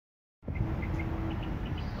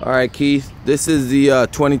Alright Keith, this is the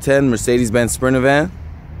 2010 Mercedes-Benz Sprinter van.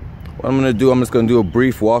 What I'm going to do, I'm just going to do a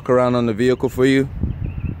brief walk around on the vehicle for you,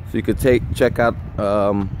 so you could check out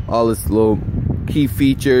all its little key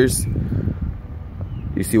features.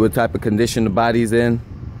 You see what type of condition the body's in.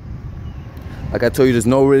 Like I told you, there's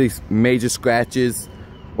no really major scratches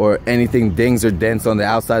or anything dings or dents on the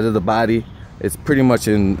outside of the body. It's pretty much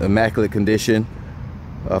in immaculate condition.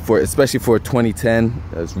 Especially for a 2010,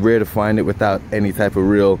 it's rare to find it without any type of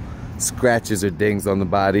real scratches or dings on the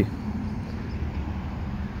body.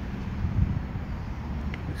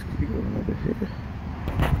 Let's keep going over here.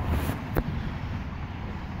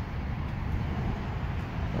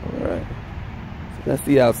 All right, so that's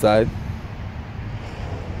the outside.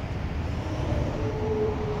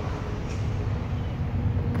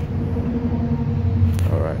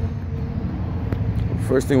 All right.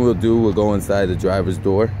 First thing we'll do, we'll go inside the driver's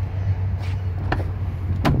door.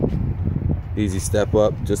 Easy step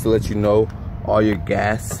up. Just to let you know, all your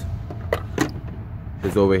gas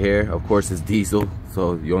is over here. Of course, it's diesel,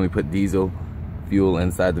 so you only put diesel fuel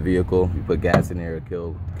inside the vehicle. You put gas in there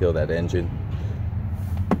to kill that engine.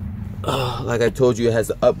 Like I told you, it has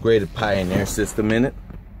an upgraded Pioneer system in it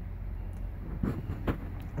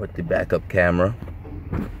with the backup camera.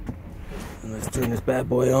 And let's turn this bad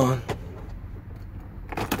boy on.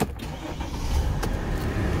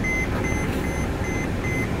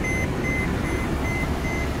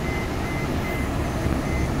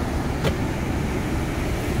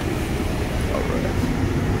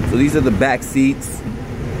 So these are the back seats.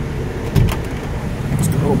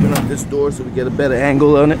 Just gonna open up this door so we get a better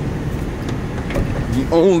angle on it. The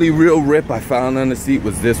only real rip I found on the seat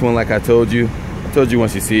was this one, like I told you. I told you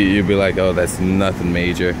once you see it, you'll be like, oh, that's nothing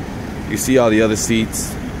major. You see all the other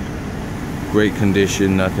seats, great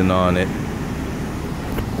condition, nothing on it.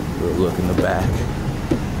 We'll look in the back.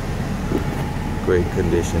 Great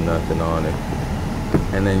condition, nothing on it.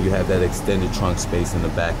 And then you have that extended trunk space in the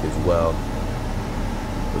back as well,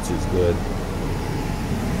 which is good.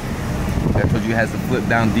 I told you it has a flip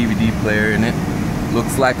down DVD player in it.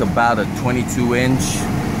 Looks like about a 22-inch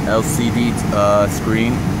LCD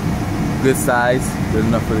screen. Good size, good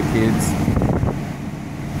enough for the kids.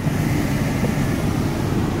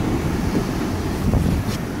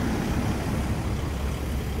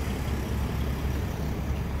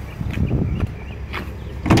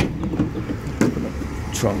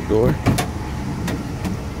 Trunk door.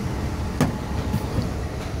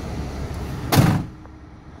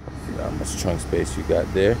 How much trunk space you got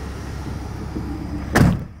there.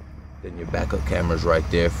 Then your backup camera's right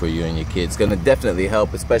there for you and your kids. Gonna definitely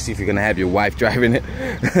help, especially if you're gonna have your wife driving it.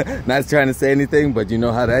 Not trying to say anything, but you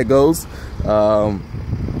know how that goes.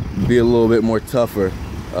 Be a little bit more tougher,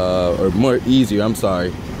 or more easier, I'm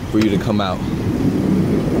sorry, for you to come out.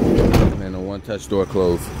 And a one-touch door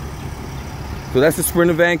close. So that's the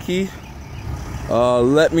Sprinter van key.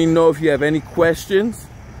 Let me know if you have any questions.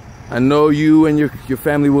 I know you and your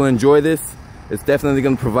family will enjoy this. It's definitely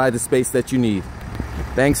going to provide the space that you need.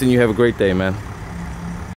 Thanks, and you have a great day, man.